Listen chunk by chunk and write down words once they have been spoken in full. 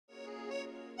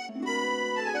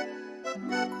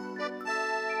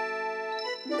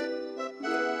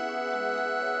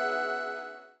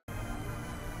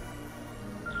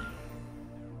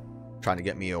Trying to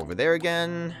get me over there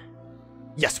again.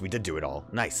 Yes, we did do it all.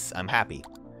 Nice. I'm happy.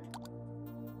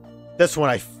 This one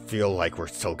I feel like we're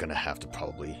still gonna have to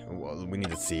probably... Well, we need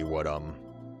to see what,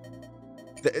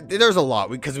 there's a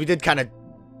lot, because we did kind of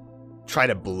try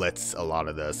to blitz a lot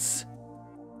of this.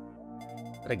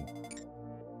 Is that a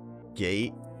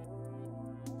gate?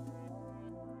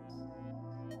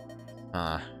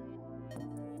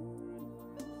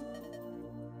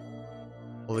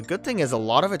 Well, the good thing is a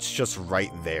lot of it's just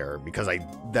right there, because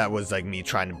that was like me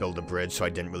trying to build a bridge, so I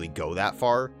didn't really go that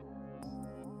far.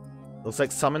 Looks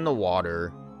like some in the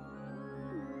water.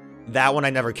 That one I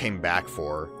never came back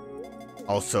for.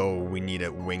 Also, we need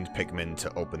a winged Pikmin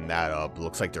to open that up.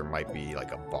 Looks like there might be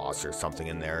like a boss or something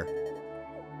in there.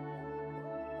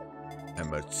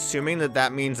 I'm assuming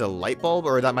that means a light bulb,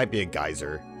 or that might be a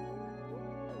geyser.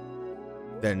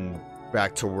 Then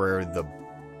back to where the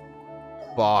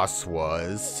boss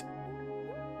was.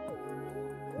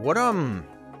 What, oh,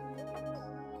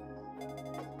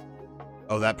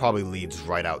 that probably leads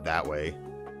right out that way.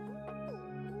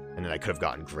 And then I could have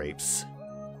gotten grapes.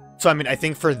 So, I mean, I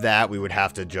think for that, we would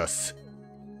have to just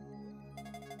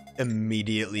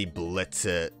immediately blitz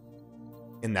it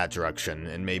in that direction.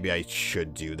 And maybe I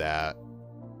should do that.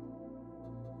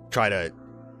 Try to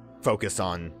focus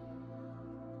on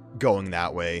going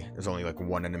that way. There's only like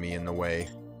one enemy in the way.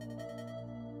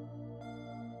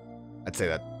 I'd say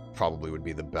that probably would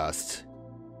be the best.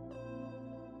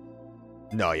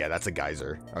 No, yeah, that's a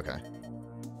geyser. Okay.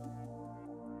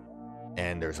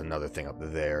 And there's another thing up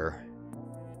there.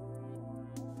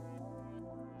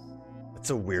 It's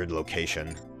a weird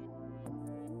location.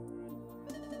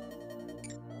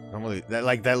 Normally,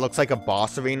 that looks like a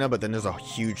boss arena, but then there's a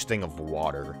huge thing of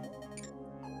water.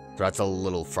 So that's a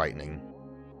little frightening.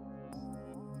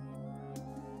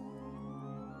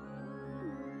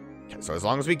 Okay, so as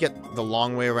long as we get the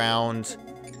long way around,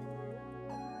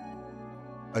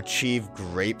 achieve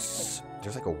grapes.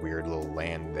 There's like a weird little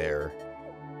land there.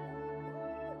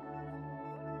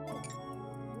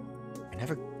 I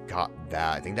never got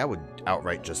that. I think that would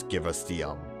outright just give us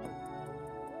the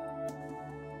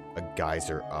a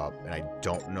geyser up, and I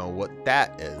don't know what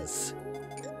that is.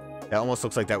 That almost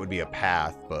looks like that would be a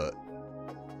path, but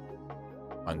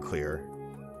unclear.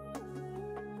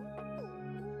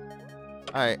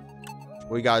 Alright.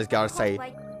 What you guys gotta say?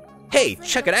 Hey,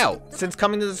 check it out! Since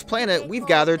coming to this planet, we've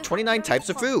gathered 29 types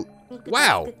of fruit.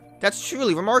 Wow, that's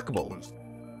truly remarkable.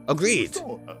 Agreed.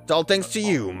 It's all thanks to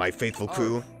you, my faithful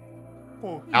crew.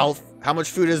 Alph, how much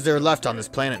food is there left on this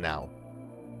planet now?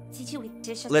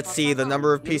 Let's see, the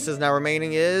number of pieces now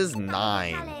remaining is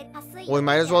 9. Well, we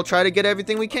might as well try to get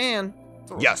everything we can.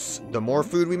 Yes, the more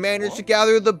food we manage to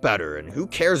gather, the better, and who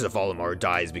cares if Olimar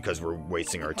dies because we're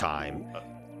wasting our time.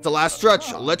 It's the last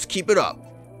stretch, let's keep it up.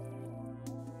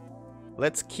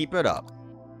 Let's keep it up.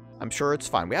 I'm sure it's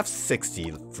fine. We have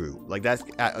 60 fruit. Like, that's,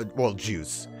 well,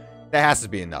 juice. That has to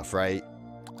be enough, right?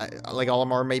 Like,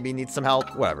 Olimar maybe needs some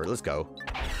help. Whatever, let's go.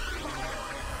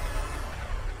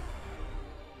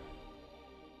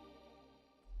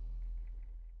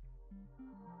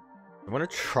 I'm gonna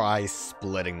try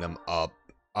splitting them up.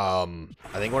 I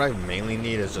think what I mainly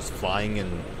need is just flying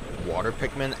and water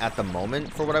Pikmin at the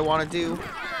moment for what I want to do.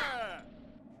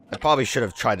 I probably should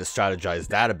have tried to strategize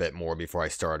that a bit more before I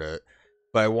start it.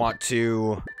 But I want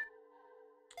to...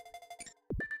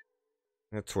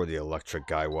 That's where the electric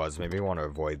guy was. Maybe I want to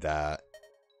avoid that.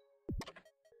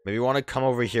 Maybe I want to come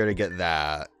over here to get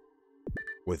that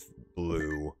with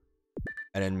blue.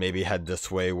 And then maybe head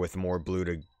this way with more blue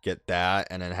to get that.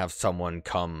 And then have someone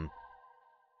come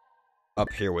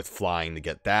up here with flying to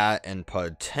get that. And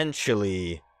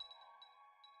potentially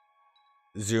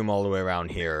zoom all the way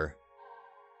around here.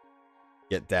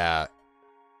 Get that.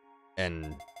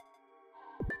 And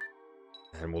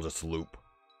we'll just loop.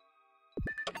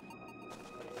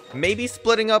 Maybe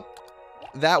splitting up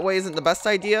that way isn't the best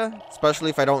idea, especially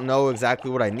if I don't know exactly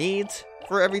what I need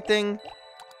for everything.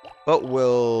 But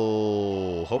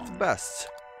we'll hope for the best.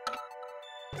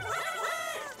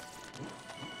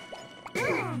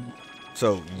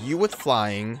 So, you with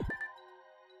flying.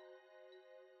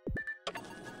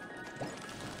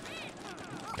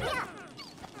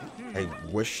 I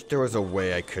wish there was a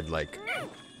way I could, like,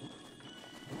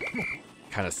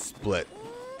 kind of split.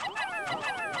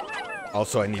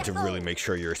 Also, I need to really make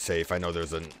sure you're safe. I know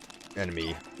there's an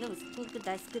enemy.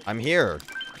 I'm here.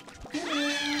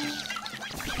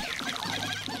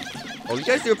 Well, you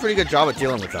guys do a pretty good job at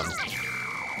dealing with them.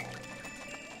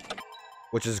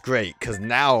 Which is great, because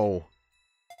now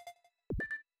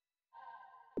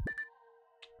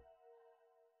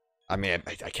I mean,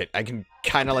 I can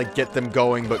kind of like get them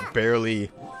going, but barely.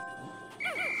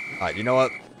 Alright, you know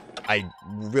what? I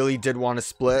really did want to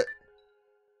split.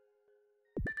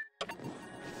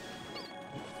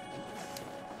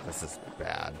 This is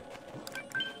bad.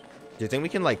 Do you think we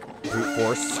can, like, brute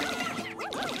force?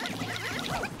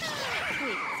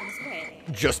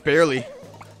 Just barely.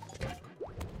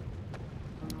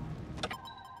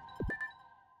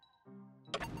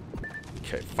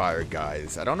 Okay, fire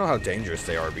guys. I don't know how dangerous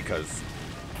they are because...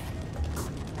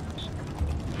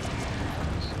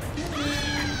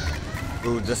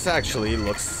 Ooh, this actually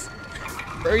looks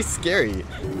very scary.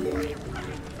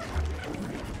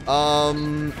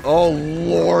 Oh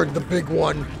lord, the big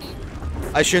one.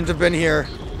 I shouldn't have been here.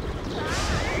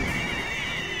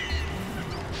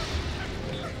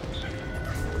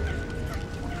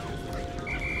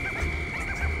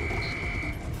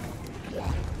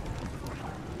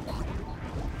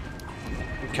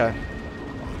 Okay.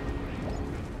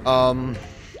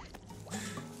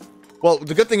 Well,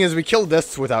 the good thing is we killed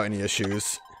this without any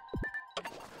issues.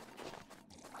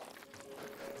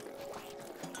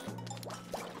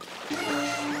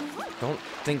 Don't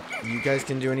think you guys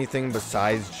can do anything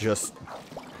besides just...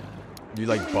 You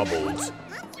like bubbled.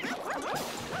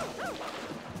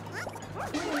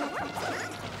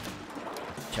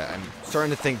 Okay, I'm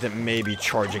starting to think that maybe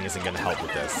charging isn't going to help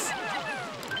with this.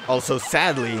 Also,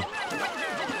 sadly...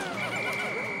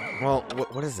 Well,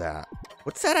 what is that?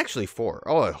 What's that actually for?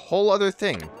 Oh, a whole other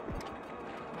thing.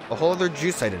 A whole other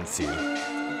juice I didn't see.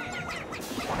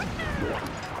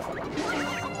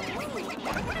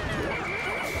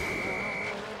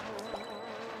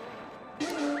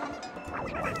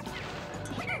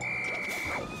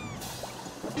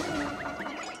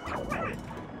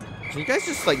 Can you guys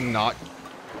just, like, not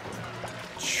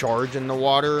charge in the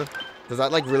water? Does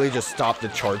that, like, really just stop the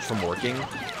charge from working?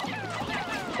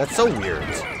 That's so weird.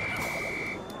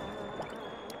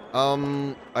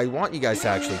 I want you guys to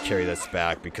actually carry this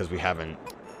back because we haven't...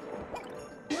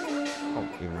 I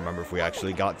don't even remember if we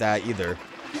actually got that either.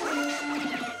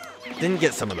 Didn't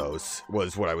get some of those,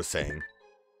 was what I was saying.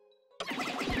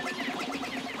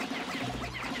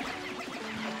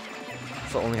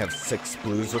 So I only have 6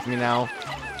 blues with me now.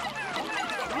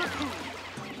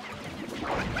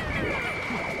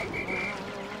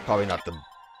 Probably not the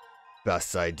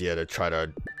best idea to try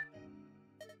to...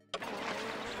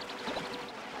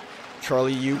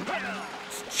 Charlie, you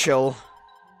chill.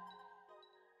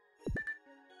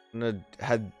 I'm gonna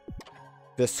head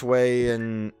this way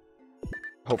and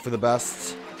hope for the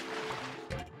best.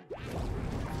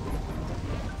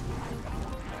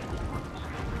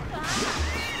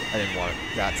 I didn't want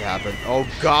that to happen. Oh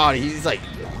god, he's like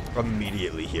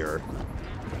immediately here.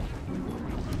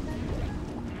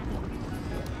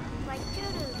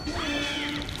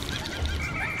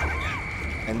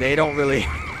 And they don't really...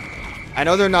 I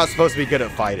know they're not supposed to be good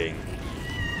at fighting.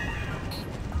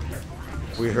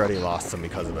 We already lost them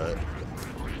because of it.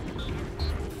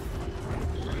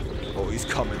 Oh, he's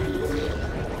coming.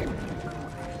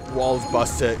 Walls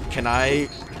busted. Can I...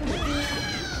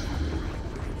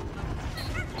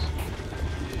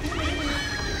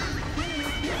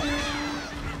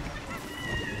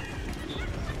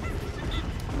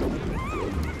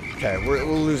 Okay, we're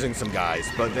losing some guys,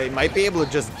 but they might be able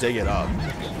to just dig it up.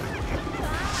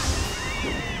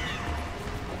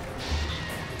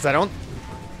 Because I don't...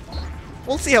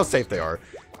 We'll see how safe they are.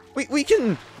 We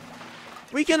can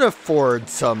afford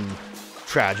some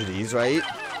tragedies, right?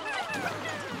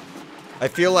 I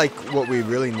feel like what we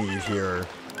really need here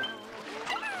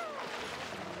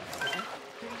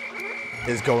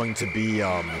is going to be,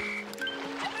 a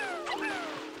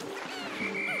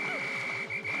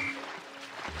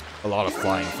lot of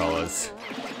flying fellas.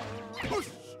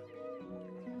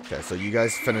 Okay, so you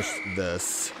guys finished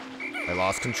this. I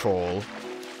lost control.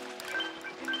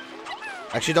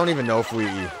 Actually, don't even know if we...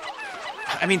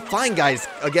 I mean, flying guys,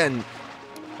 again,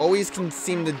 always can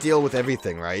seem to deal with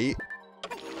everything, right?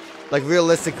 Like,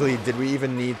 realistically, did we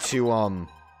even need to,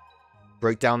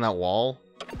 break down that wall?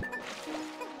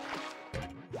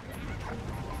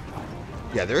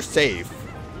 Yeah, they're safe.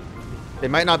 They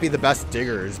might not be the best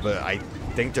diggers, but I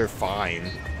think they're fine.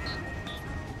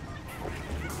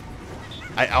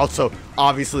 I also,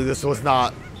 obviously, this was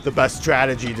not the best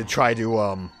strategy to try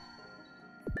to,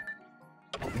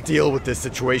 deal with this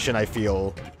situation, I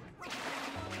feel.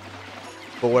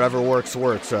 But whatever works,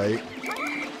 works, right?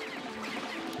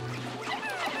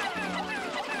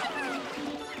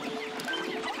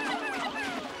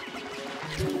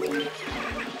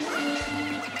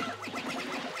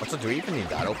 Also, do we even need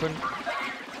that open?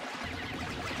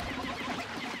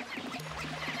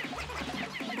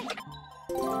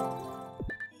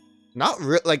 Not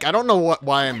really. Like, I don't know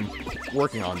why I'm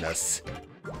working on this.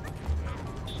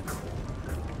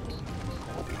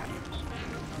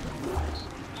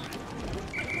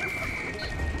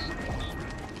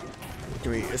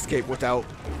 Can we escape without...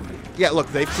 Yeah, look,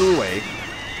 they flew away.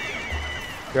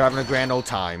 They're having a grand old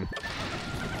time.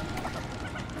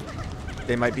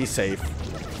 They might be safe.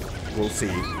 We'll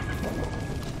see.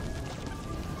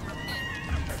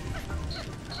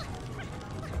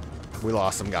 We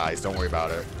lost some guys. Don't worry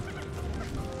about it.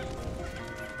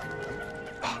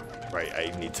 Right,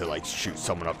 I need to, like, shoot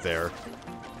someone up there.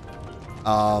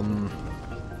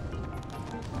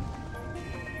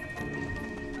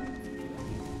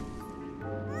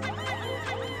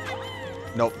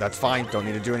 Nope, that's fine. Don't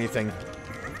need to do anything.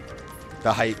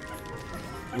 The height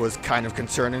was kind of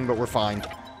concerning, but we're fine.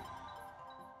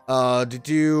 I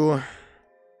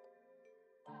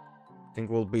think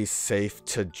we'll be safe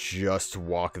to just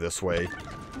walk this way.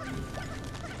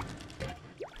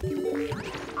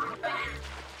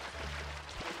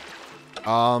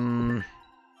 I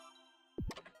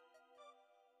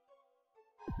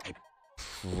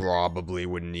probably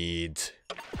would need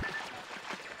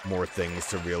more things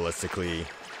to realistically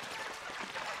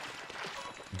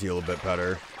deal a bit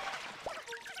better.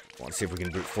 Want to see if we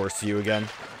can brute force you again.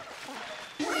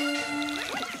 I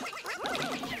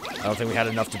don't think we had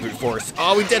enough to brute force.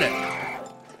 Oh, we did it!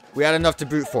 We had enough to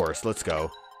brute force. Let's go.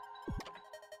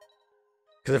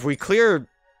 Because if we clear...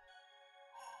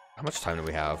 How much time do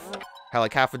we have?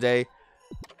 Like half a day?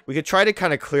 We could try to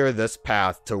kind of clear this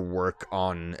path to work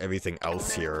on everything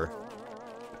else here.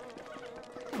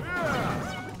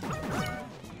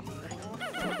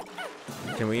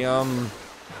 Can we,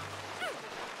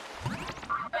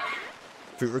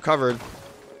 Fruit recovered.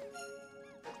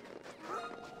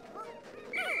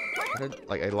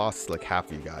 Like, I lost, like,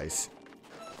 half of you guys.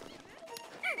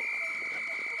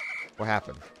 What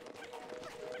happened?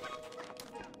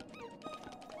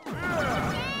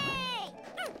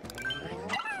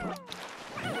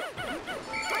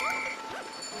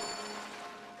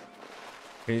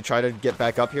 Can you try to get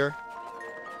back up here?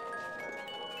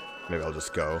 Maybe I'll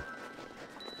just go.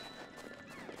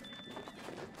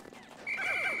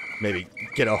 Maybe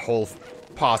get a whole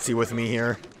posse with me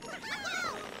here.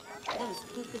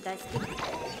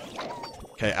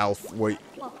 Okay, Alph, wait.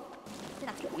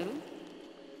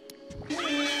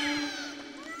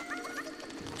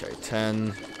 Okay,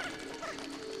 10.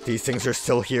 These things are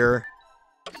still here.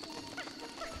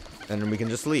 And then we can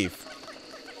just leave.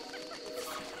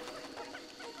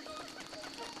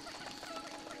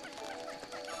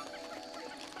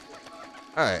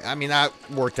 Alright, I mean, that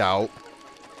worked out.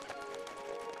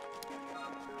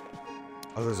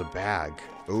 Oh, there's a bag.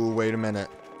 Ooh, wait a minute.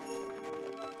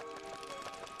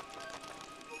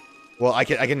 Well, I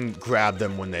can grab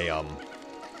them when they,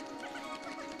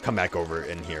 come back over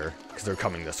in here. Because they're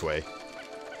coming this way.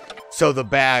 So the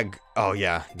bag... Oh,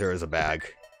 yeah, there is a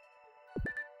bag.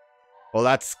 Well,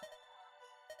 that's...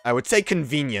 I would say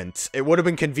convenient. It would have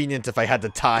been convenient if I had the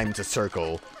time to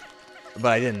circle.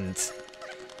 But I didn't.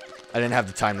 I didn't have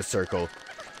the time to circle.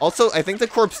 Also, I think the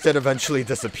corpse did eventually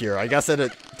disappear. I guess that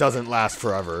it doesn't last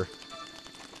forever.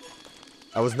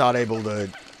 I was not able to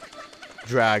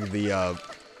drag the,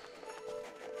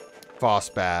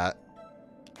 Phosbat.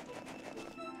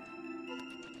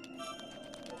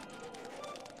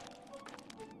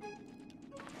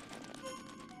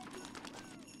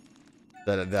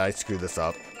 Did I screw this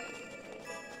up?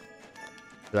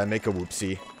 Did I make a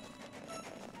whoopsie?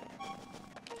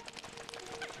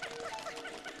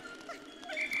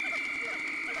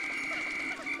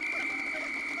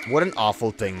 What an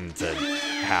awful thing to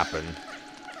happen.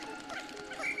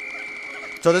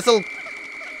 So this'll...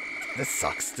 This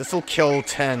sucks. This'll kill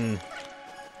 10...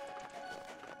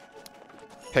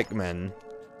 Pikmin.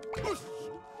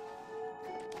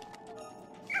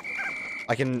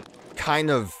 I can kind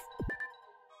of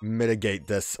mitigate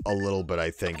this a little bit,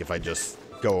 I think, if I just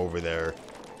go over there.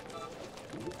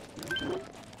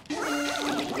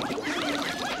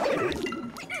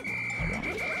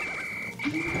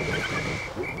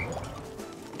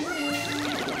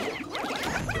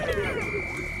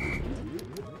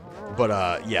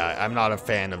 But, yeah, I'm not a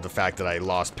fan of the fact that I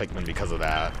lost Pikmin because of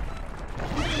that.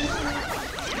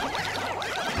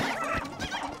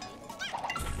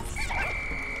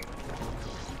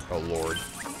 Oh, Lord.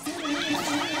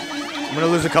 I'm gonna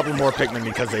lose a couple more Pikmin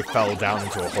because they fell down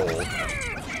into a hole.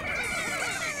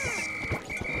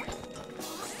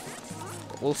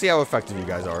 We'll see how effective you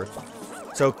guys are.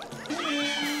 So...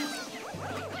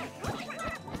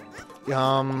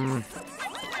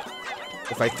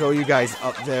 if I throw you guys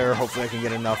up there, hopefully I can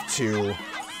get enough to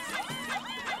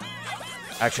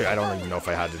Actually, I don't even know if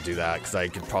I had to do that, because I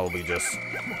could probably just...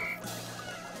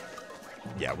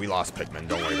 Yeah, we lost Pikmin.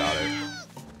 Don't worry about it.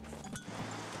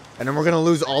 And then we're going to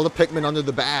lose all the Pikmin under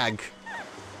the bag.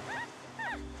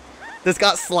 This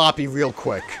got sloppy real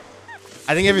quick.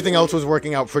 I think everything else was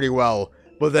working out pretty well,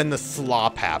 but then the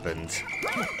slop happened.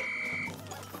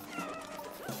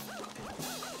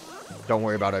 Don't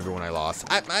worry about everyone I lost.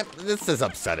 This is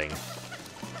upsetting.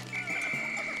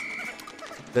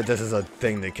 That this is a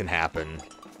thing that can happen.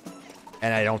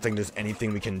 And I don't think there's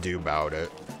anything we can do about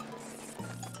it.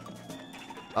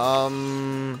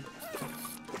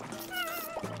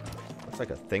 Looks like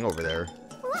a thing over there.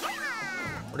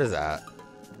 What is that?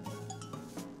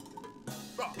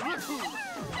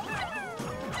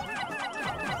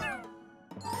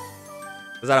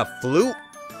 Is that a flute?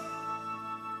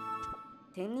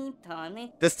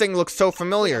 This thing looks so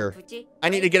familiar. I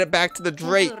need to get it back to the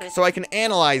Drake so I can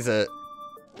analyze it.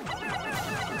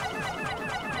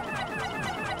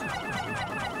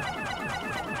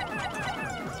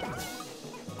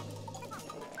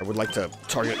 I would like to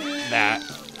target that.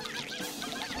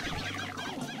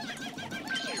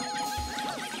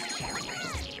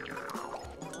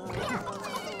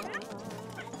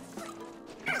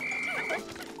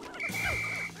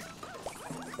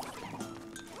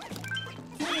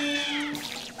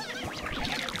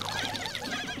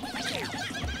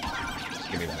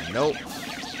 Give me that. Nope.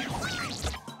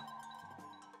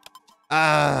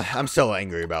 I'm still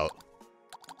angry about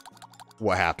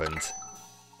what happened.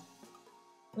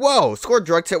 Whoa! Scored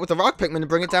direct hit with a rock Pikmin to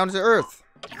bring it down to Earth.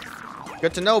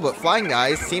 Good to know, but flying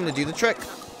guys seem to do the trick.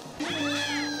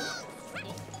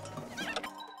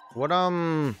 What,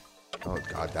 Oh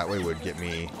god, that way would get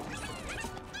me...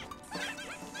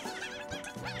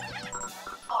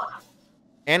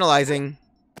 Analyzing.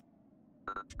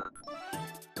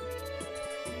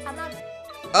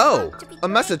 Oh! A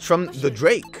message from the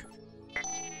Drake.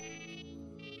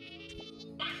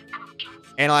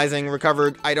 Analyzing,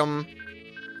 recovered item.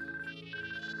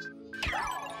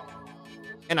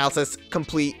 Analysis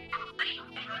complete.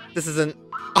 This is an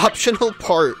optional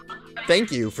part.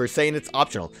 Thank you for saying it's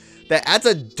optional. That adds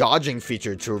a dodging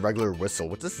feature to a regular whistle.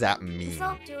 What does that mean?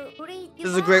 This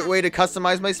is a great way to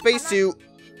customize my spacesuit.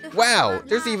 Wow,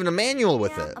 there's even a manual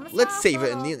with it. Let's save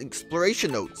it in the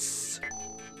exploration notes.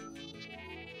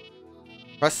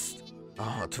 Press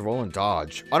to roll and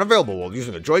dodge. Unavailable while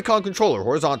using a Joy-Con controller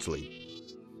horizontally.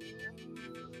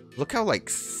 Look how, like,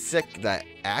 sick that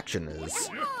action is.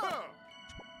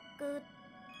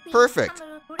 Perfect.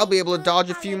 I'll be able to dodge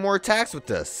a few more attacks with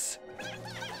this.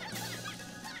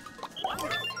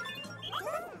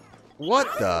 What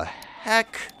the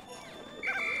heck?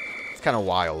 It's kind of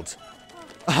wild.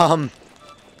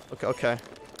 Okay.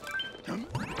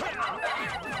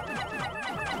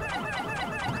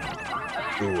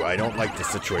 Ooh, I don't like the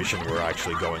situation we're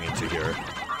actually going into here.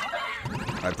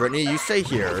 Alright, Brittany, you stay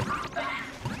here.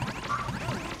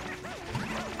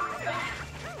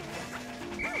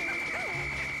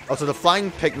 Also, the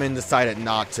flying Pikmin decided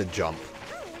not to jump.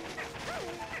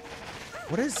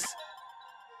 What is...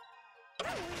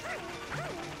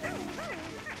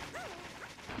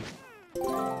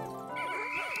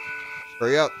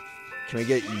 Hurry up. Can we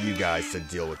get you guys to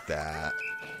deal with that?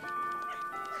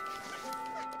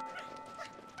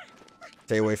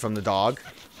 Stay away from the dog.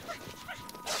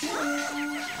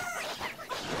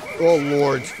 Oh,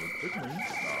 Lord.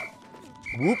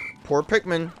 Whoop. Poor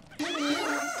Pikmin.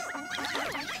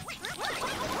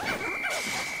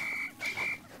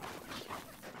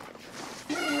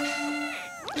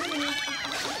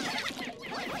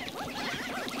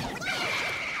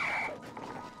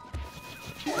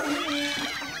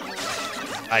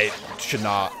 I should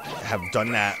not have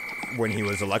done that when he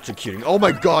was electrocuting. Oh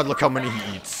my god, look how many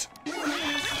he eats.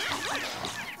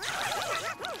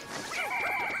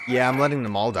 Yeah, I'm letting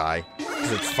them all die,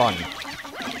 because it's fun.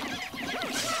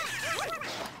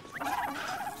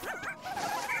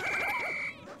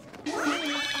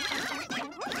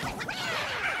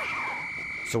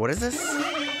 So what is this?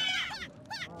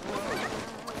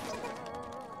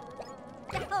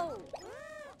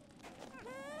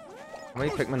 How many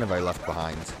Pikmin have I left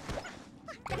behind?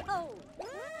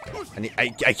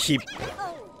 I keep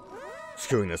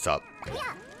screwing this up.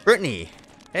 Brittany!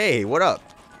 Hey, what up?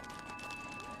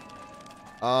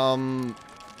 Oh,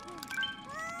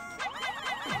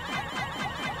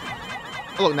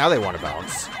 look, now they want to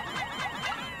bounce.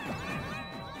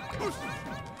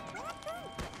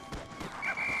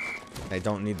 I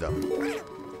don't need them.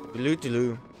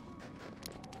 Doo-doo.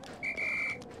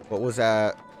 What was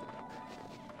that?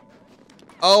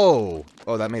 Oh!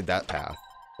 Oh, that made that path.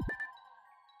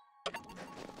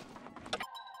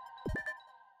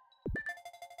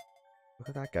 Look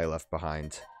at that guy left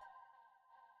behind.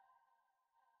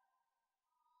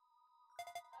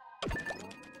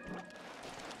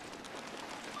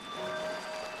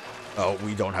 Oh,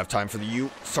 we don't have time for the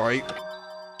U. Sorry.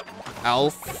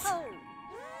 Alph.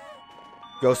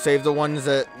 Go save the ones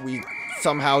that we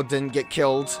somehow didn't get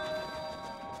killed.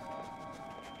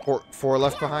 Four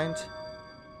left behind?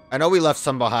 I know we left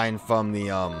some behind from the,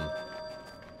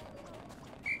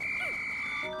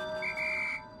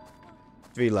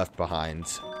 3 left behind.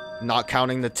 Not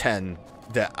counting the 10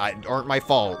 that aren't my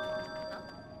fault.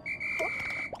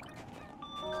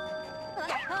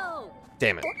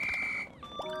 Damn it.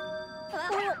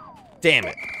 Damn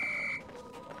it.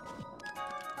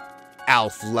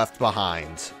 Alph left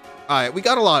behind. Alright, we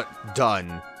got a lot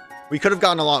done. We could have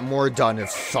gotten a lot more done if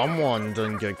someone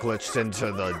didn't get glitched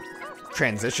into the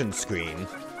transition screen.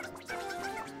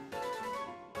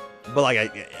 But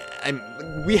like,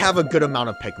 we have a good amount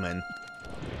of Pikmin.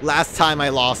 Last time I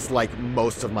lost like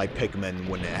most of my Pikmin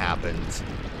when it happened.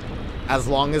 As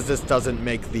long as this doesn't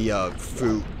make the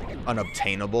fruit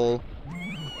unobtainable,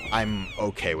 I'm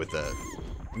okay with it.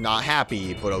 Not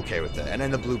happy, but okay with it. And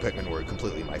then the blue Pikmin were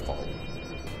completely my fault.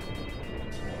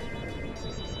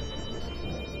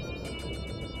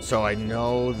 So I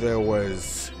know there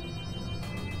was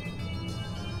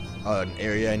an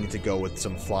area I need to go with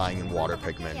some flying and water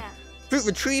Pikmin. Yeah. Fruit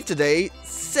retrieved today,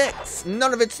 6.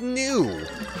 None of it's new.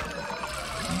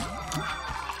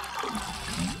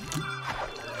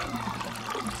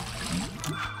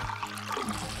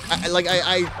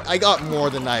 I got more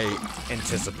than I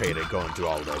anticipated going through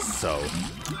all of this, so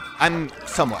I'm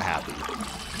somewhat happy.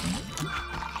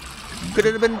 Could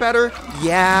it have been better?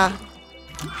 Yeah.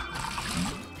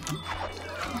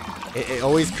 It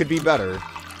always could be better.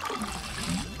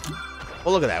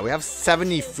 Well, look at that. We have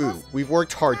 70 fruit. We've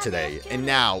worked hard today, and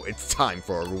now it's time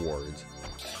for our rewards.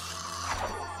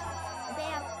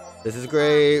 This is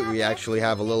great. We actually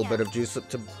have a little bit of juice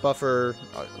to buffer.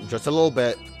 Just a little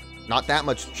bit. Not that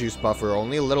much juice buffer.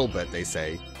 Only a little bit, they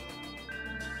say.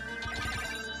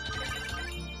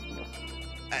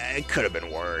 It could have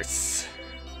been worse.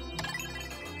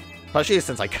 Especially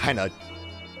since I kind of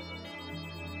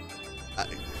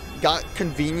got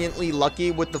conveniently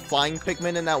lucky with the flying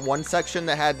Pikmin in that one section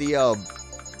that had the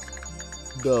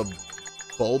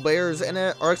bulbears in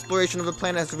it. Our exploration of the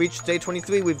planet has reached day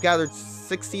 23. We've gathered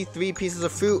 63 pieces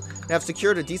of fruit and have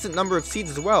secured a decent number of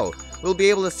seeds as well. We'll be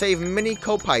able to save many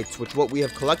Koppaites with what we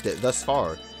have collected thus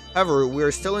far. However, we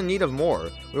are still in need of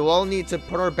more. We will all need to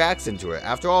put our backs into it.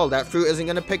 After all, that fruit isn't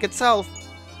going to pick itself.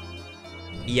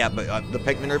 Yeah, but the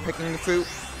Pikmin are picking the fruit.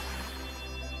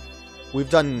 We've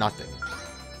done nothing.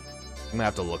 I'm gonna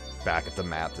have to look back at the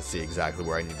map to see exactly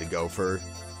where I need to go for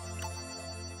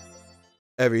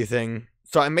everything.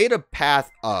 So I made a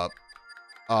path up.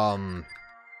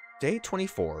 Day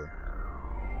 24.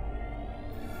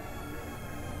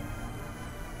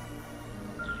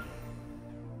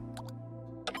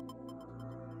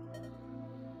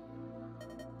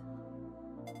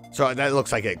 So that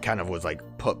looks like it kind of was like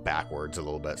put backwards a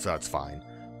little bit, so that's fine.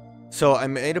 So I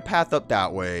made a path up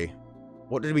that way.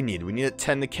 What did we need? We needed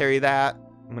 10 to carry that.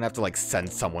 I'm gonna have to like send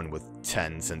someone with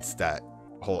 10 since that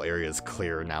whole area is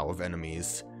clear now of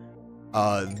enemies.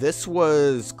 This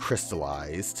was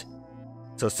crystallized.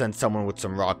 So send someone with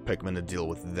some rock Pikmin to deal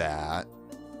with that.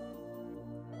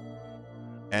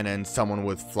 And then someone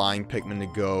with flying Pikmin to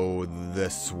go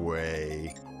this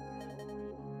way.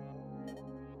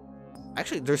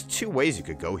 Actually, there's 2 ways you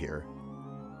could go here.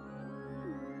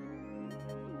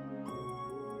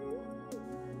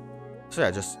 So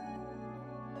yeah, just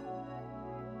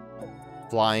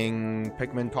flying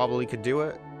Pikmin probably could do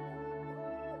it.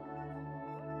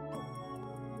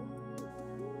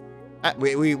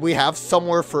 We have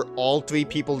somewhere for all 3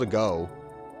 people to go.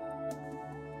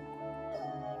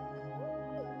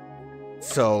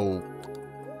 So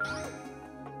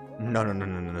no,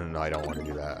 I don't want to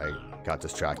do that. I got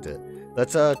distracted.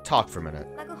 Let's talk for a minute.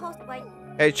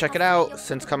 Hey, check it out.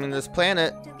 Since coming to this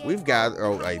planet, we've gathered...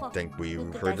 Oh, I think we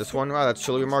heard this one. Wow, that's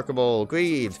truly remarkable.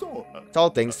 Agreed. It's all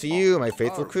thanks to you, my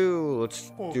faithful crew.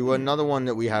 Let's do another one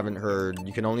that we haven't heard.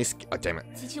 You can only... Oh, damn it.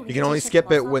 You can only skip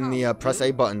it when the press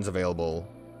A button's available.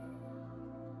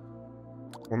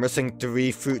 We're missing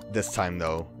 3 fruit this time,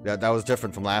 though. That was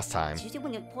different from last time.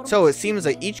 So, it seems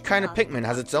that each kind of Pikmin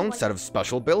has its own set of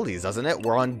special abilities, doesn't it?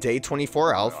 We're on day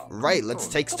 24, Alph. Right, let's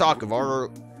take stock of our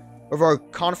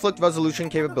conflict resolution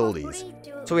capabilities.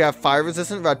 So we have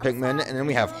fire-resistant red Pikmin, and then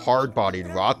we have hard-bodied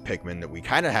rock Pikmin that we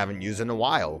kind of haven't used in a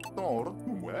while.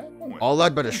 All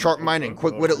led by the sharp-minded and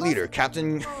quick-witted leader,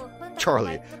 Captain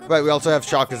Charlie. Right, we also have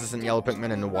shock-resistant yellow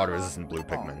Pikmin and the water-resistant blue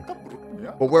Pikmin.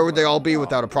 But where would they all be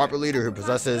without a proper leader who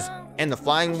possesses and the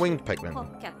flying winged Pikmin?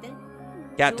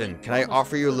 Captain, can I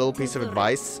offer you a little piece of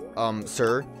advice,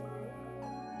 sir?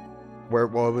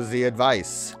 What was the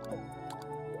advice?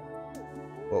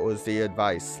 What was the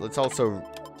advice? Let's also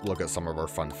look at some of our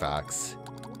fun facts.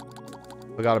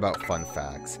 Forgot about fun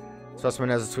facts. Specimen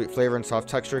has a sweet flavor and soft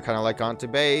texture, kind of like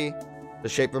Aunt Bay. The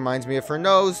shape reminds me of her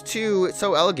nose, too. It's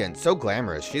so elegant, so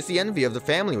glamorous. She's the envy of the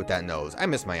family with that nose. I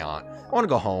miss my aunt. I want to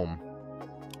go home.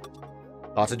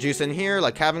 Lots of juice in here,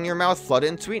 like having your mouth flooded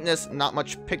in sweetness. Not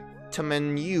much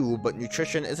Pikmin you, but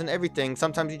nutrition isn't everything.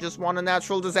 Sometimes you just want a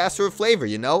natural disaster of flavor,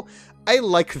 you know? I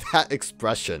like that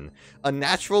expression. A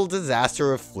natural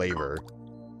disaster of flavor.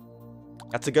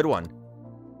 That's a good one.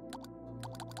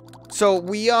 So,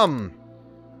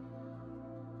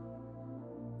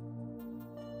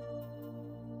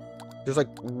 there's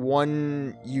like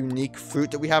one unique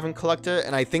fruit that we haven't collected,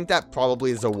 and I think that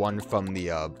probably is the one from the,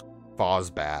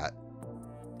 Fozbat.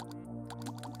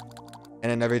 And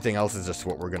then everything else is just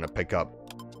what we're gonna pick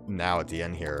up now at the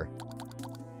end here.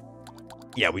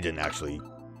 Yeah, we didn't actually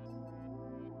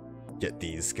get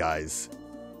these guys.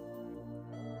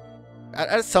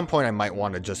 At some point, I might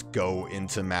want to just go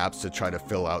into maps to try to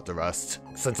fill out the rest.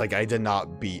 Since, like, I did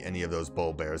not beat any of those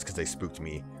bulbears because they spooked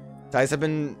me. Ties have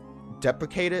been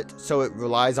deprecated, so it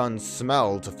relies on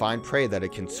smell to find prey that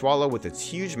it can swallow with its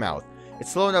huge mouth.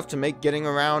 It's slow enough to make getting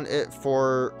around it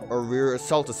for a rear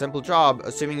assault a simple job,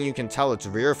 assuming you can tell its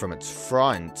rear from its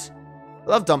front. I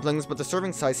love dumplings, but the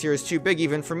serving size here is too big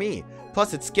even for me.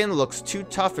 Plus, its skin looks too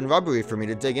tough and rubbery for me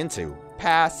to dig into.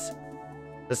 Pass.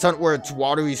 The stunt where its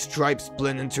watery stripes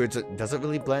blend into its... Does it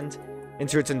really blend?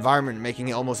 Into its environment, making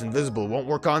it almost invisible, won't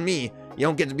work on me. You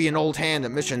don't get to be an old hand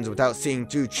at missions without seeing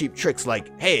two cheap tricks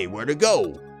like, hey, where to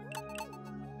go?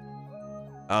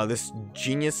 The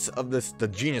genius of this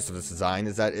design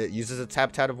is that it uses its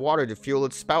habitat of water to fuel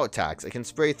its spout attacks. It can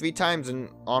spray 3 times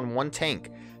on one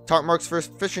tank. Tart marks for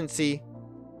efficiency.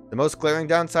 The most glaring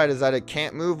downside is that it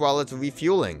can't move while it's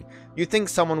refueling. You'd think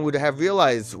someone would have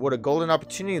realized what a golden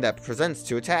opportunity that presents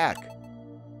to attack.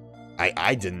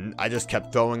 I didn't. I just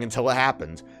kept throwing until it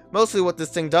happened. Mostly what this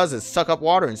thing does is suck up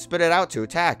water and spit it out to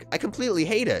attack. I completely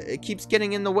hate it. It keeps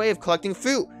getting in the way of collecting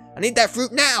fruit. I need that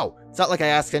fruit now! It's not like I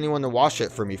asked anyone to wash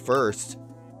it for me first.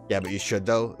 Yeah, but you should,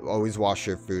 though. Always wash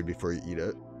your food before you eat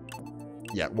it.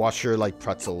 Yeah, wash your, like,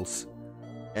 pretzels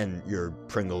and your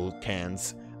Pringle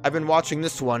cans. I've been watching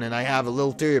this one, and I have a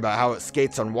little theory about how it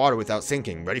skates on water without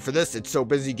sinking. Ready for this? It's so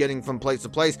busy getting from place to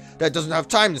place that it doesn't have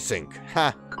time to sink.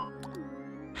 Ha!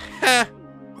 Ha!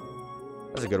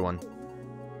 That's a good one.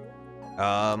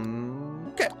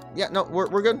 Okay. Yeah, no,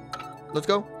 we're good. Let's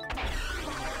go.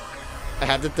 I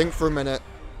had to think for a minute.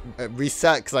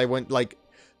 Reset, because I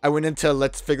went into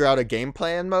let's figure out a game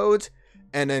plan mode,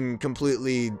 and then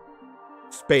completely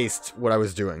spaced what I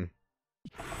was doing.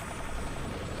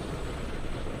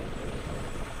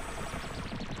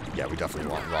 Yeah, we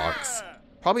definitely want rocks.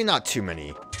 Probably not too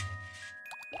many.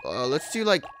 Let's do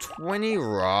like 20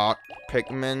 rock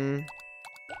Pikmin.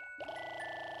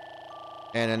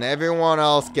 And then everyone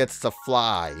else gets to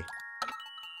fly.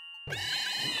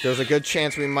 There's a good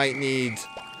chance we might need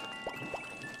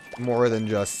more than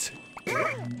just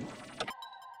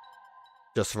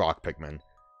rock Pikmin.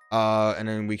 And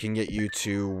then we can get you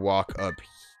to walk up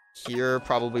here.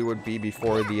 Probably would be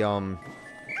before the and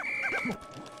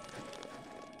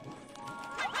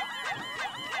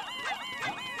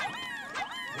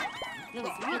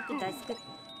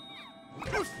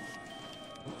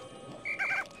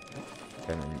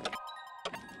then,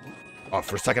 oh,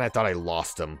 for a second I thought I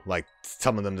lost them. Like,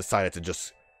 some of them decided to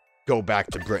just go back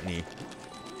to Brittany.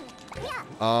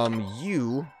 I'm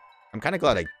kind of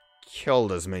glad I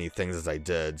killed as many things as I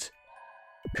did.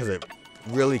 Because it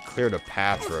really cleared a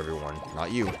path for everyone.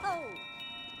 Not you.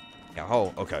 Yeah,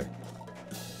 oh, okay.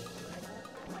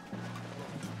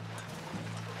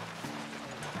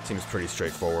 Seems pretty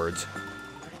straightforward.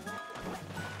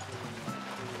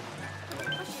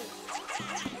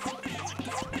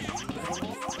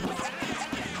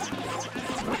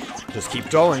 Just keep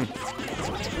going.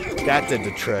 That did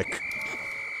the trick.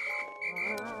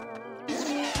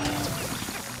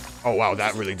 Oh wow,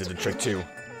 that really did the trick too.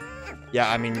 Yeah,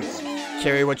 I mean,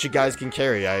 carry what you guys can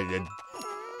carry. Okay,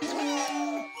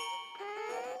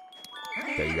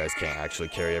 you guys can't actually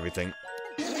carry everything.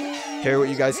 Carry what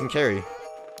you guys can carry.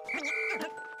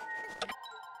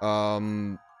 What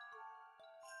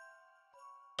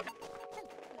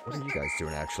are you guys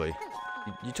doing actually?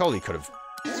 You totally could have.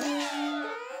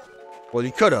 Well,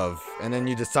 you could have, and then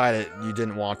you decided you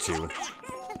didn't want to.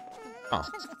 Huh.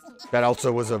 That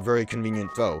also was a very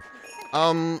convenient throw.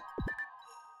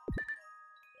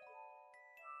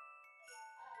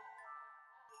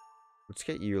 let's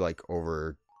get you, like,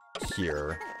 over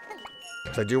here.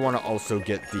 So I do want to also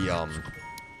get the,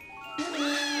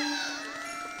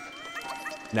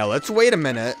 Now, let's wait a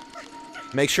minute.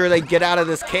 Make sure they get out of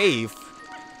this cave.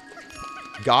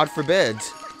 God forbid.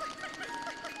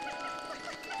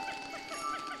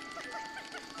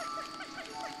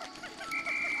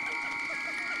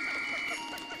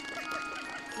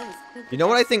 You know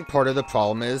what I think part of the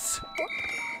problem is?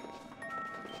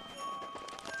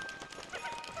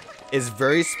 Is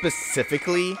very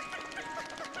specifically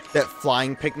that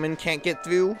flying Pikmin can't get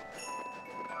through.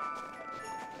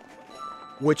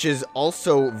 Which is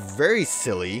also very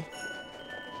silly.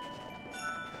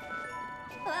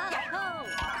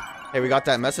 Hey, we got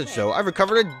that message though. I've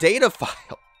recovered a data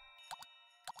file.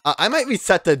 I might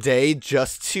reset the day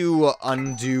just to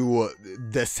undo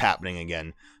this happening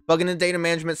again. Bug in the data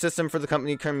management system for the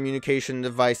company communication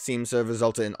device seems to have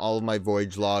resulted in all of my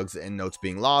voyage logs and notes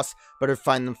being lost. Better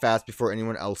find them fast before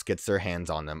anyone else gets their hands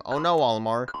on them. Oh no,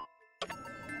 Olimar.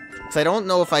 So I don't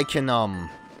know if I can,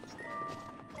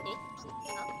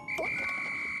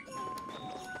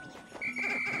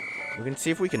 we can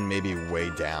see if we can maybe way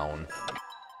down.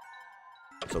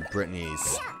 So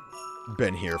Brittany's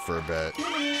been here for a bit.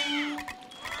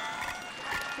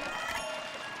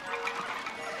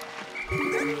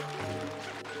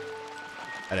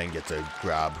 I didn't get to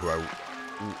grab who I...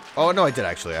 Oh, no, I did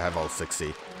actually. I have all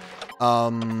 60.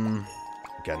 Again,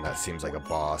 that seems like a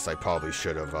boss. I probably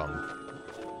should have,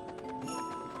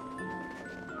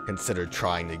 considered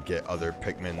trying to get other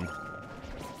Pikmin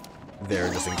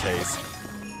there just in case.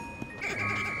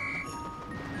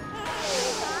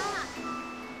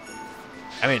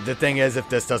 I mean, the thing is, if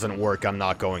this doesn't work, I'm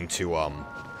not going to,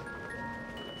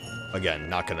 again,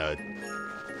 not gonna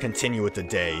continue with the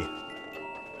day.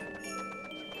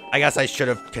 I guess I should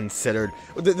have considered...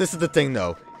 This is the thing,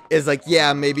 though. Is, like,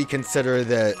 yeah, maybe consider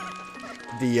that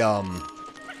the,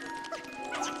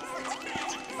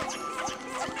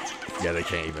 Yeah, they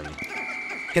can't even...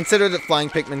 Consider that flying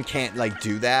Pikmin can't, like,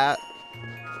 do that.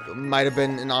 Might have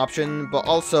been an option, but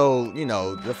also, you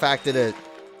know, the fact that it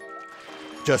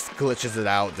just glitches it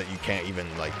out that you can't even,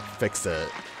 like, fix the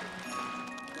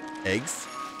eggs.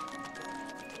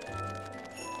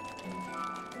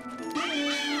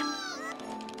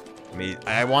 I mean,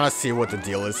 I want to see what the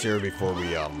deal is here before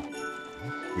we,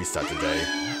 reset the day.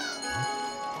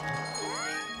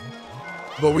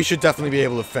 But we should definitely be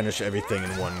able to finish everything in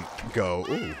one go.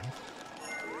 Ooh.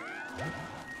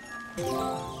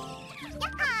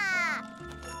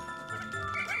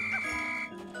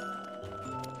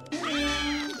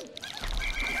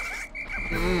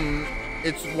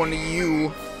 It's one of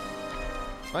you.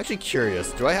 I'm actually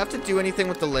curious. Do I have to do anything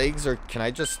with the legs, or can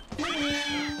I just...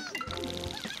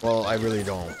 Well, I really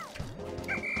don't.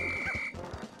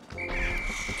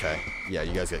 Okay. Yeah,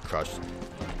 you guys get crushed.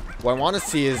 What I want to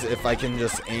see is if I can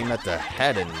just aim at the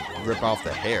head and rip off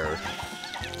the hair.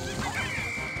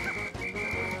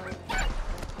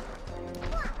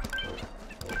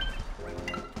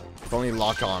 If only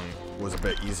lock-on was a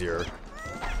bit easier.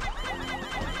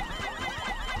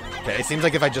 Okay, it seems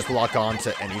like if I just lock on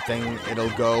to anything, it'll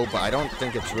go, but I don't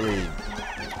think it's really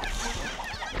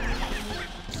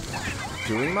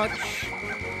doing much.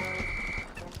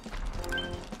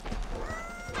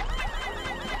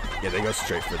 Yeah, they go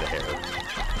straight for the hair.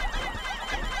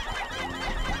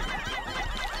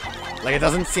 Like, it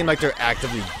doesn't seem like they're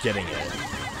actively getting it,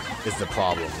 is the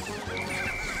problem.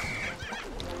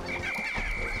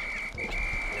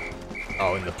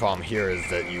 Oh, and the problem here is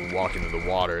that you walk into the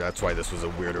water. That's why this was a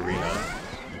weird arena.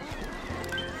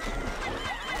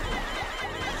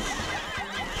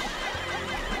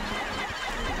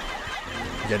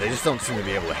 Yeah, they just don't seem to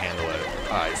be able to handle it.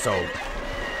 Alright, so...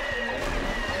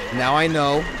 Now I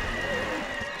know.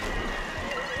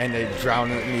 And they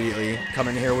drown immediately. Come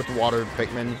in here with water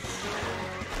Pikmin.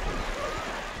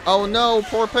 Oh no,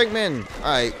 poor Pikmin!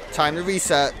 Alright, time to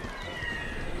reset.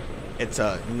 It's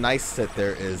nice that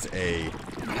there is a...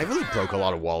 I really broke a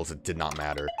lot of walls. It did not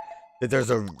matter. That there's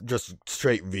a just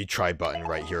straight retry button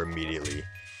right here immediately.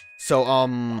 So,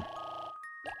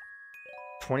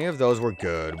 20 of those were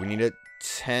good. We needed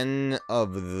 10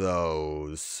 of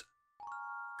those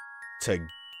to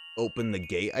open the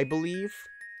gate, I believe.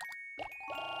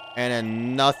 And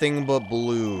then nothing but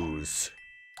blues.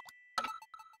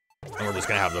 And we're just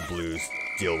gonna have the blues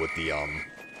deal with the,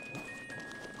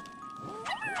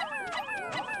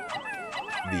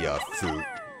 fruit.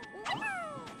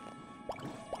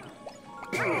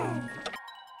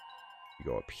 You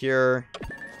go up here.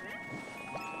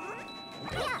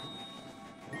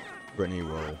 Brittany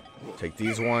will take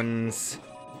these ones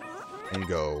and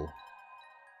go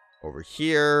over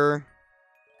here.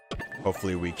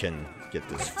 Hopefully we can get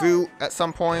this fruit at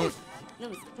some point.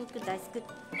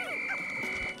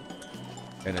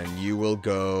 And then you will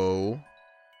go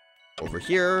over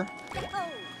here.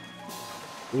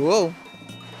 Whoa.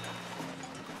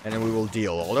 And then we will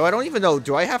deal. Although I don't even know,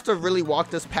 do I have to really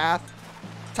walk this path?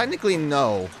 Technically,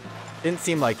 no. Didn't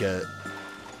seem like it.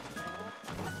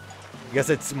 I guess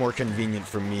it's more convenient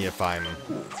for me if I'm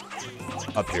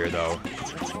up here, though.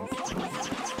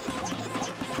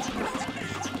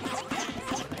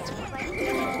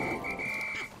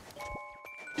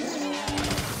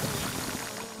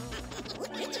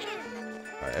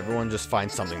 Alright, everyone just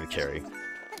find something to carry.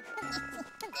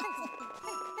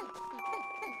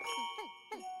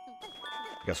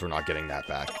 Guess we're not getting that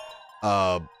back.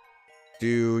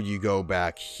 Do you go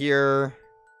back here?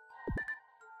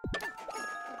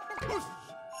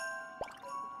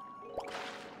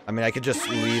 I mean, I could just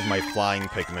leave my flying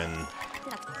Pikmin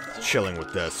chilling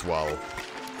with this while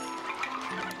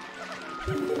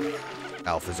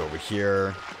Alph is over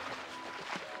here.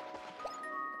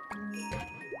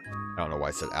 I don't know why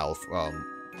I said Alph.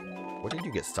 What did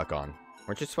you get stuck on?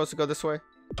 Weren't you supposed to go this way?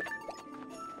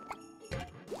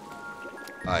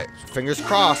 Alright, fingers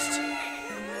crossed.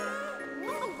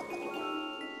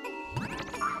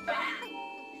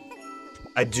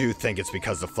 I do think it's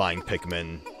because the flying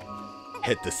Pikmin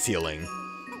hit the ceiling.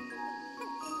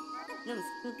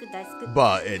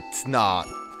 But it's not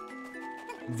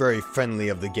very friendly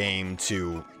of the game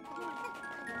to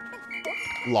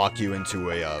lock you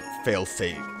into a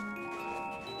fail-safe.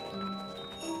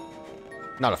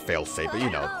 Not a fail-safe, but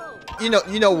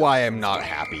you know why I'm not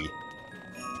happy.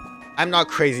 I'm not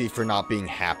crazy for not being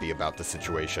happy about the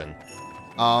situation.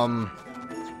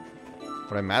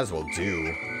 What I might as well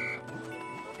do,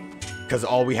 because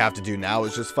all we have to do now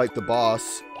is just fight the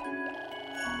boss.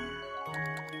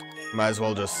 Might as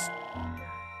well just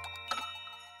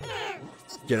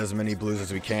get as many blues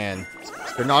as we can.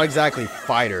 They're not exactly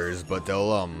fighters, but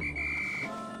they'll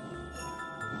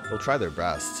try their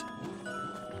best.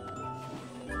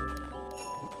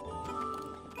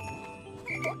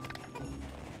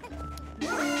 Thank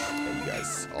you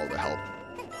guys all the help.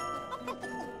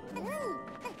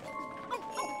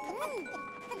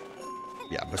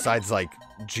 Yeah, besides like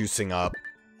juicing up,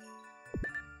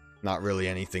 not really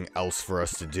anything else for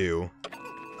us to do.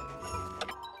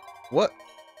 What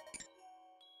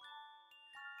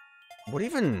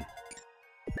even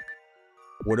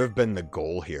would have been the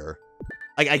goal here?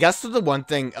 I guess the one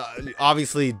thing,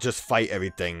 obviously just fight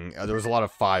everything. There was a lot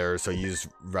of fire, so use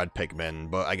red Pikmin,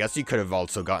 but I guess you could have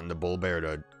also gotten the bulbear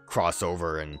to cross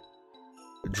over and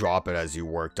drop it as you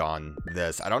worked on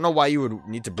this. I don't know why you would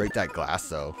need to break that glass,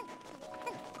 though.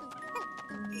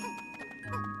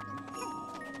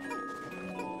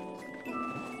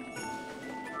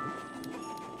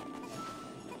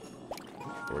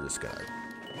 We're just gonna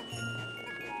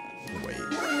wait.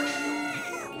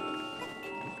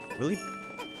 Really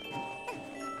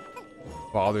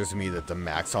bothers me that the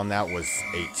max on that was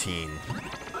 18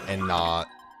 and not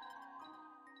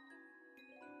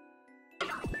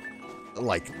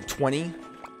like 20.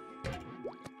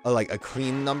 Like a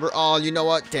clean number. Oh, you know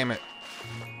what? Damn it.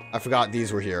 I forgot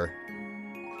these were here.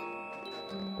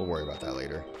 We'll worry about that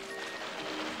later.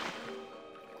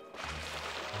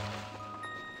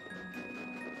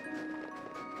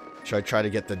 Should I try to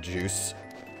get the juice?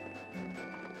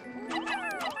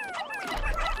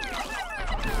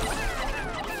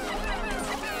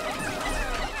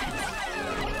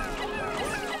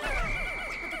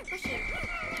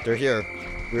 They're here.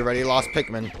 We already lost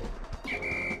Pikmin.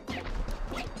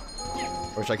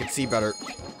 Wish I could see better.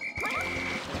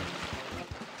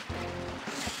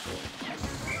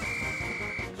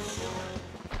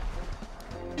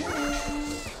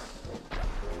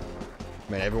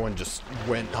 Man, everyone just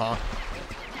went, huh?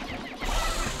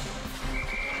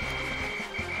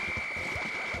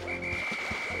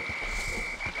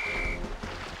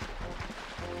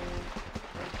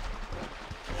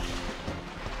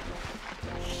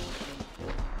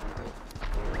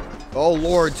 Oh,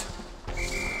 Lord.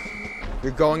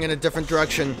 You're going in a different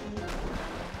direction.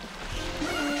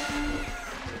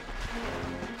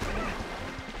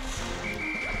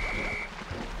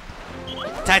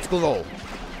 Tactical roll.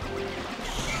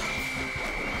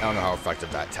 I don't know how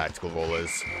effective that tactical roll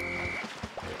is.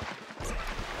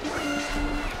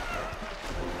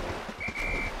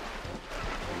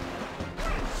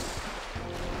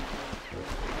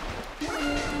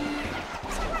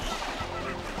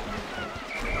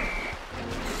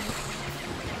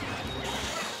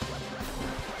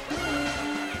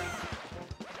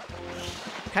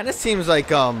 Kind of seems like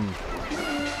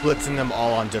blitzing them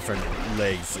all on different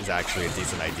legs is actually a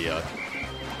decent idea.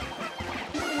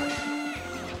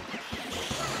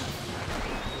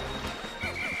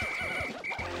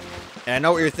 And I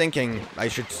know what you're thinking. I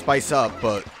should spice up,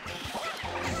 but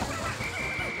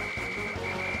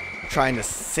I'm trying to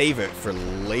save it for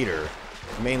later.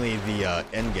 Mainly the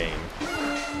end game.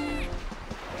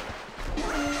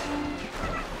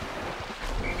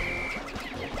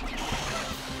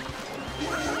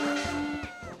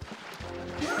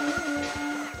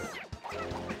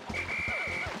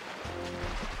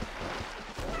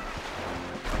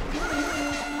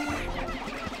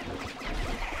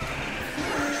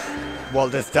 Well,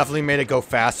 this definitely made it go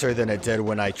faster than it did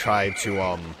when I tried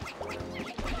to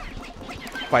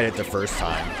fight it the first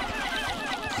time.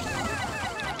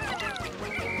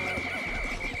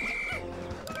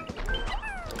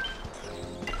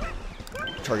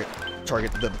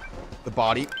 Target the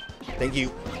body. Thank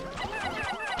you.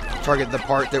 Target the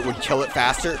part that would kill it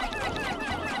faster.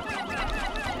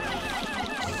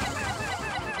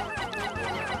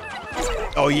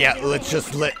 Oh yeah, let's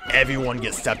just let everyone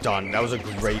get stepped on. That was a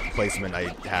great placement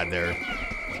I had there.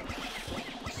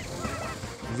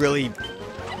 Really.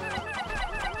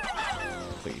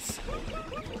 Please.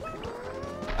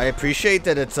 I appreciate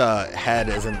that its head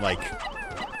isn't like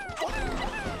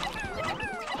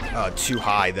too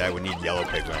high that I would need yellow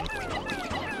Pikmin.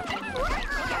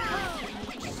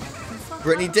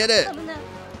 Brittany did it!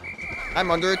 I'm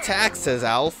under attack, says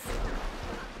Alph.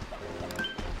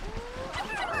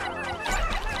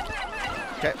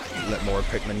 Okay, let more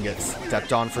Pikmin get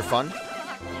stepped on for fun.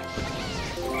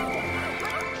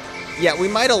 Yeah, we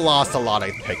might have lost a lot of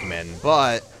Pikmin,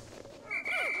 but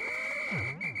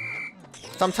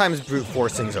sometimes brute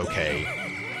forcing's okay.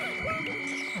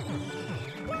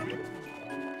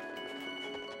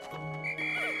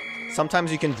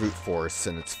 Sometimes you can brute force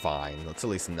and it's fine. Let's at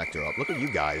least nectar up. Look at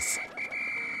you guys.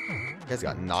 You guys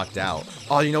got knocked out.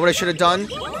 Oh, you know what I should have done?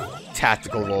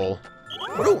 Tactical roll.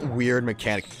 What a weird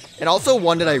mechanic. And also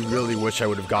one that I really wish I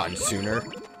would have gotten sooner.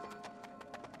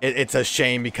 It's a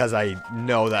shame because I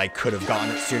know that I could have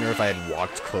gotten it sooner if I had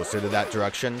walked closer to that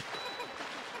direction.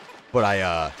 But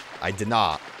I did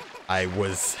not. I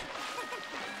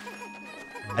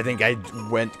think I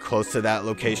went close to that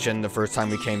location the first time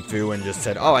we came through and just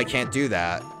said, oh, I can't do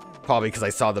that. Probably because I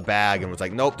saw the bag and was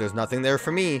like, nope, there's nothing there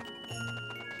for me.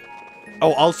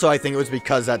 Oh, also, I think it was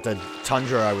because at the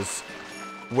Tundra, I was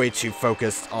way too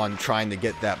focused on trying to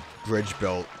get that bridge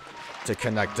built to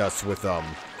connect us with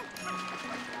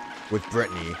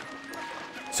Brittany.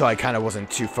 So I kind of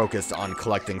wasn't too focused on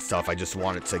collecting stuff. I just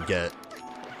wanted to get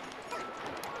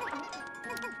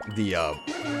the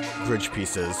bridge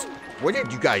pieces. Where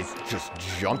did you guys just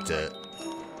jumped it?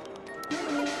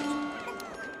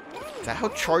 Is that how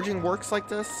charging works like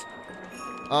this?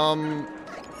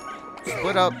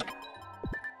 Split up.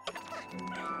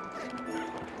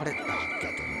 Oh,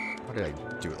 goddammit. Why did I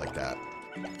do it like that?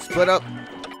 Split up.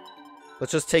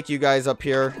 Let's just take you guys up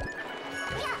here.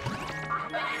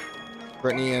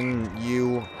 Brittany and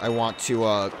you, I want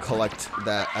to collect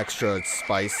that extra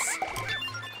spice.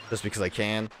 Just because I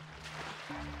can.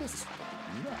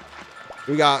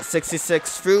 We got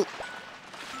 66 fruit.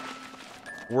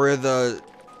 We're the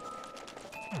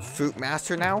fruit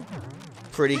master now.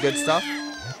 Pretty good stuff.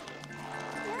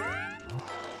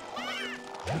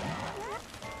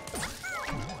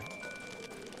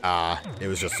 It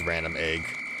was just a random egg.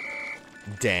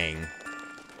 Dang.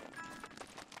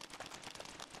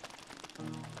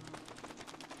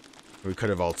 We could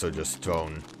have also just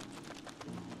thrown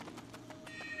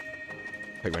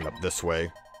Pikmin up this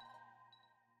way.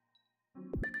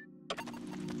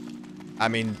 I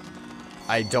mean,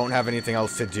 I don't have anything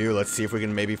else to do. Let's see if we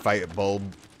can maybe fight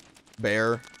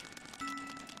bulbear.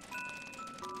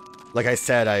 Like I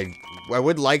said, I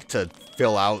would like to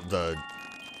fill out the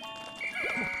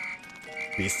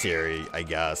bestiary, I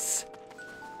guess.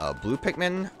 Blue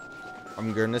Pikmin,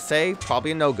 I'm gonna say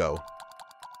probably a no-go.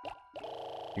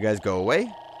 You guys go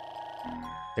away.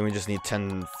 Then we just need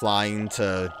 10 flying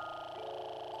to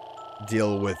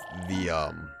deal with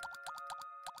the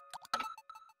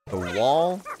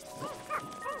wall.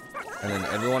 And then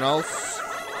everyone else,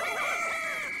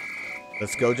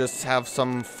 let's go just have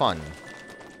some fun.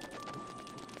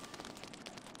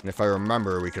 And if I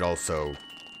remember, we could also...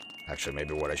 Actually,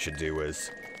 maybe what I should do is...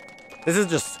 This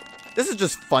is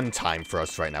just fun time for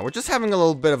us right now. We're just having a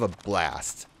little bit of a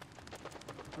blast.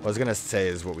 What I was gonna say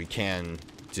is what we can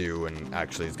do, and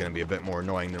actually is gonna be a bit more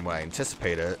annoying than what I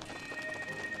anticipated,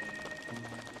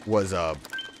 was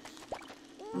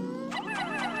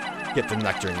get the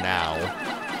nectar now.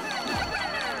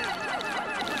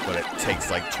 But it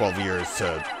takes like 12 years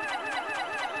to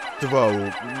throw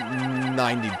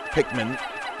 90 Pikmin,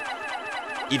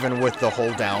 even with the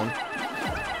hold down.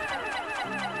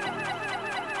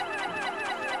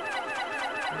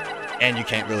 And you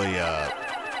can't really,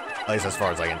 at least as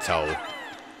far as I can tell,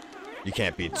 you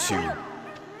can't be too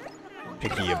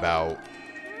picky about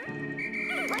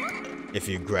if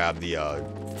you grab the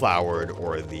flowered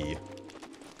or the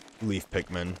leaf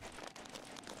Pikmin.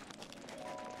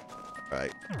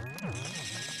 Alright.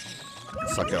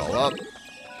 Suck it all up.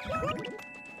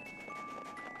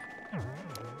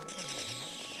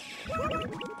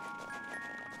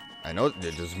 I know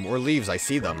there's more leaves. I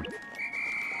see them.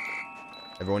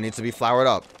 Everyone needs to be flowered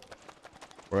up.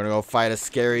 We're gonna go fight a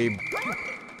scary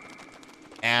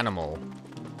animal.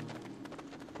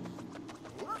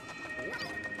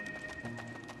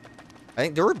 I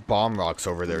think there were bomb rocks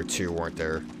over there too, weren't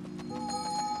there?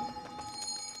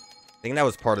 I think that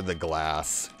was part of the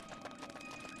glass.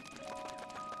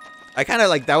 I kind of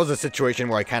like, that was a situation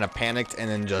where I kind of panicked and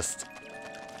then just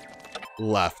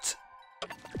left.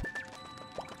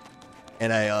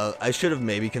 And I should have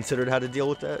maybe considered how to deal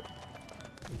with that.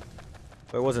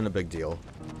 But it wasn't a big deal.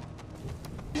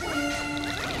 You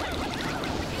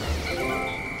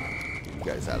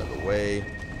guys out of the way.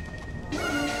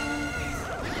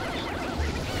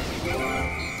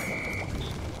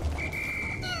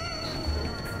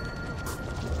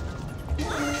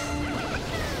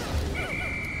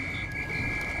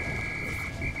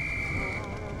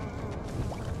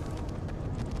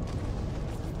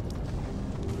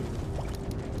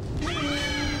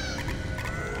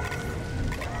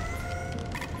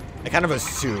 I kind of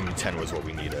assumed 10 was what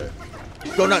we needed.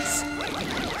 Go nuts!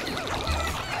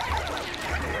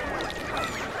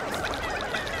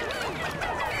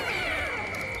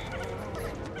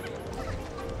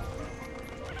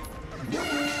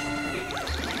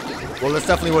 Well, this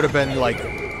definitely would have been, like,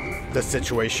 the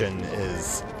situation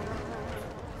is...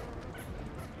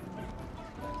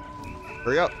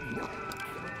 Hurry up.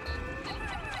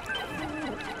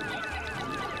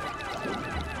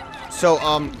 So,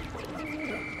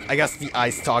 I guess the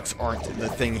eye stalks aren't the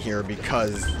thing here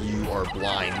because you are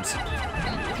blind.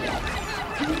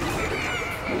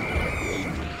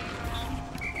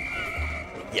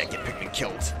 Yeah, get Pikmin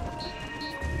killed.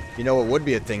 You know what would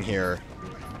be a thing here?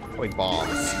 Probably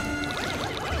bombs.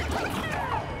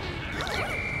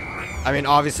 I mean,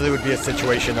 obviously it would be a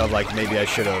situation of, like, maybe I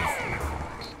should have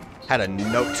had a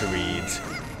note to read.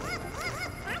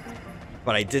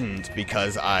 But I didn't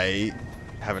because I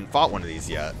haven't fought one of these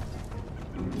yet.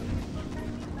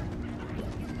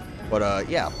 But,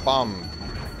 yeah,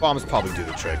 bombs probably do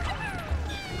the trick.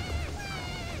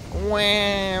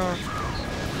 Wow.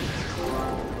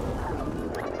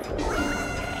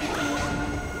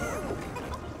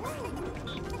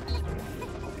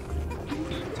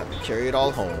 Have to carry it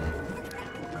all home.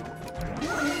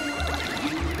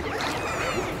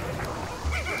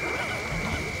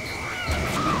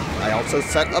 I also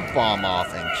set a bomb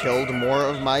off and killed more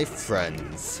of my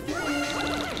friends.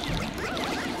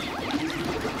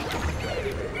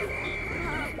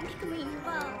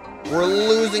 We're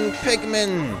losing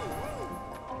Pikmin!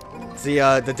 It's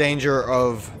the danger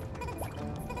of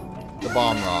the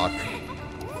bomb rock.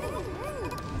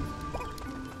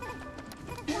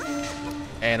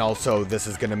 And also, this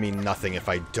is gonna mean nothing if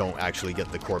I don't actually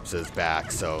get the corpses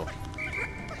back, so...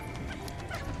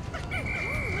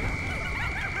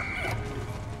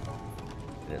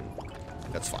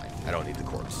 That's fine. I don't need the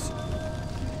corpse.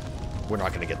 We're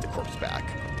not gonna get the corpse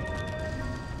back.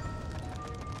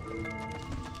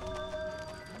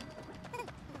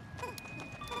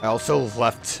 I also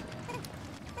left...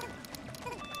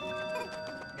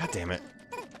 God damn it.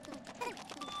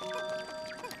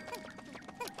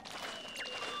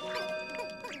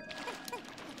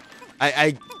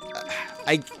 I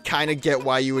kind of get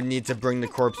why you would need to bring the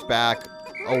corpse back.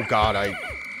 Oh god,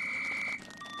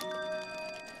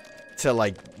 to,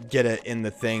 like, get it in the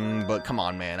thing, but come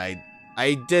on, man.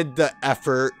 I did the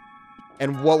effort,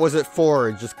 and what was it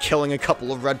for? Just killing a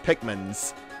couple of red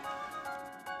Pikmins.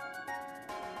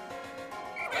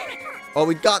 Oh,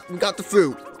 we got the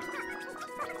fruit.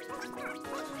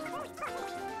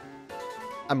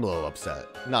 I'm a little upset.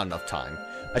 Not enough time.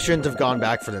 I shouldn't have gone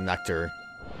back for the nectar.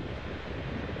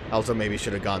 I also maybe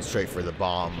should have gone straight for the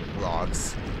bomb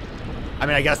rocks. I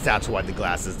mean, I guess that's why the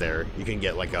glass is there. You can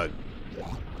get, like, a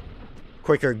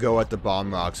quicker go at the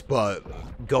bomb rocks, but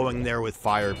going there with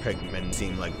fire Pikmin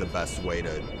seemed like the best way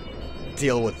to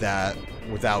deal with that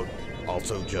without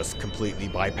also just completely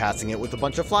bypassing it with a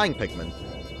bunch of flying Pikmin.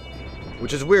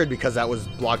 Which is weird because that was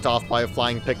blocked off by a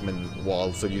flying Pikmin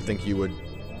wall, so you think you would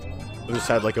just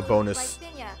have like a bonus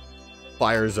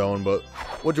fire zone, but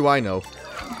what do I know?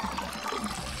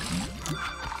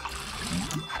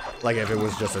 Like if it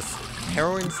was just a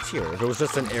heroine's tear, if it was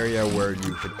just an area where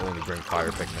you could only bring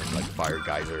fire Pikmin, like fire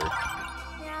geyser.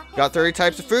 Got 30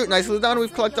 types of fruit. Nicely done.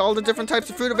 We've collected all the different types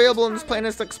of fruit available in this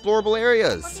planet's explorable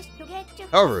areas.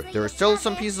 However, there are still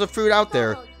some pieces of fruit out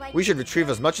there. We should retrieve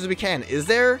as much as we can. Is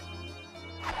there?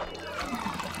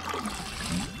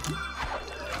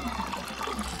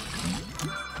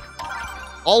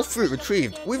 All fruit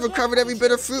retrieved. We've recovered every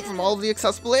bit of fruit from all of the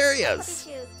accessible areas.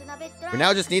 We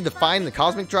now just need to find the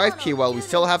cosmic drive key while we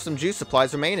still have some juice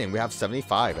supplies remaining. We have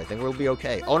 75. I think we'll be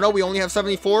okay. Oh no, we only have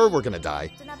 74. We're gonna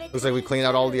die. Looks like we cleaned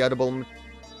out all the edible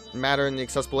matter in the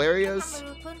accessible areas.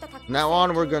 From now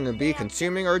on, we're gonna be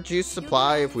consuming our juice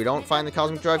supply. If we don't find the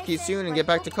cosmic drive key soon and get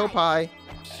back to Koppai,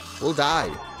 we'll die.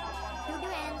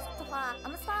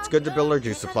 It's good to build our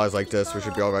juice supplies like this. We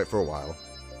should be alright for a while.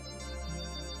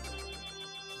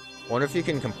 Wonder if you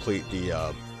can complete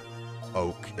the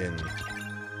oak in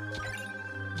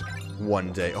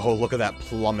one day. Oh, look at that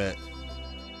plummet.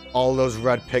 All those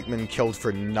red Pikmin killed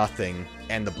for nothing.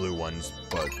 And the blue ones,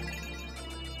 but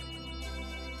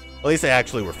at least they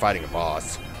actually were fighting a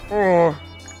boss. Oh,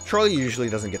 Charlie usually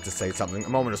doesn't get to say something. A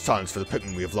moment of silence for the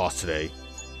Pikmin we have lost today.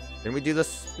 Didn't we do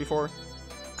this before?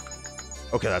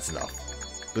 Okay, that's enough.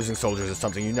 Losing soldiers is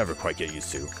something you never quite get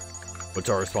used to. But it's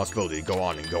our responsibility. Go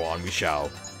on and go on, we shall.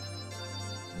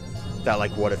 That,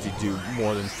 like, what if you do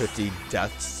more than 50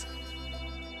 deaths?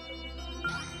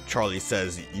 Charlie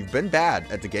says, you've been bad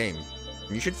at the game.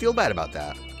 You should feel bad about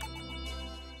that.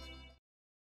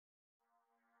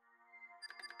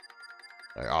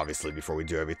 Obviously, before we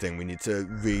do everything, we need to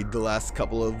read the last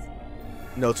couple of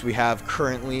notes we have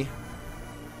currently.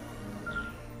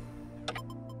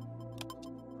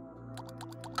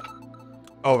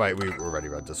 Oh, right, we already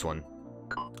read this one.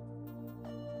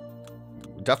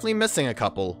 Definitely missing a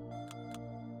couple.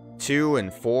 2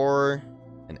 and 4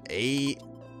 and 8.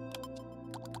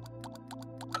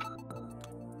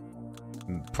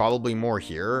 Probably more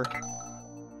here.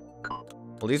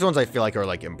 Well, these ones I feel like are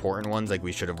like important ones. Like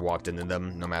we should have walked into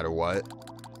them no matter what.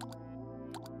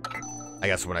 I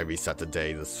guess when I reset the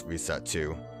day, this reset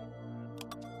too.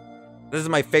 This is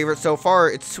my favorite so far.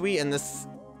 It's sweet in this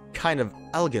kind of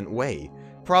elegant way.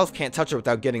 Poor Alph can't touch it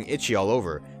without getting itchy all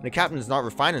over, and the captain is not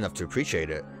refined enough to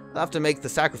appreciate it. I'll have to make the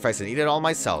sacrifice and eat it all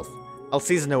myself. I'll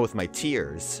season it with my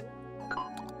tears.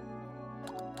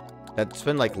 That's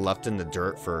been like left in the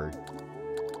dirt for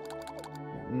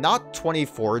not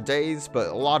 24 days, but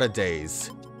a lot of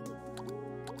days.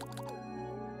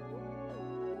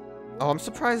 Oh, I'm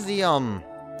surprised the,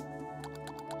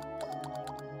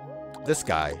 this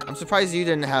guy. I'm surprised you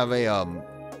didn't have a,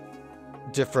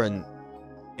 different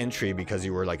entry because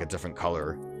you were, like, a different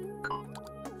color.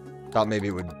 Thought maybe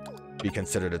it would be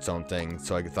considered its own thing,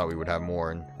 so I thought we would have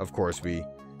more, and of course we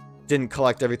didn't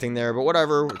collect everything there, but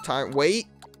whatever. Wait!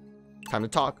 Time to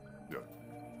talk.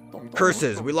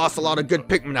 Curses, we lost a lot of good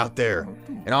Pikmin out there.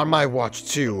 And on my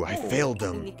watch, too. I failed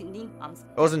them.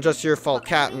 It wasn't just your fault,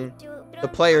 Captain. The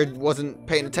player wasn't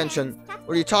paying attention.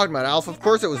 What are you talking about, Alph? Of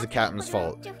course it was the Captain's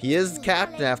fault. He is the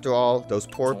Captain, after all. Those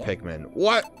poor Pikmin.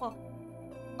 What?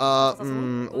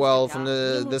 Well, from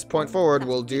this point forward,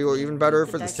 we'll do even better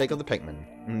for the sake of the Pikmin.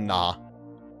 Nah.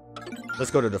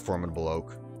 Let's go to the Formidable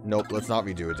Oak. Nope, let's not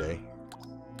redo a day.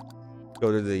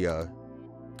 Go to the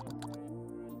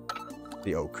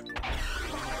oak.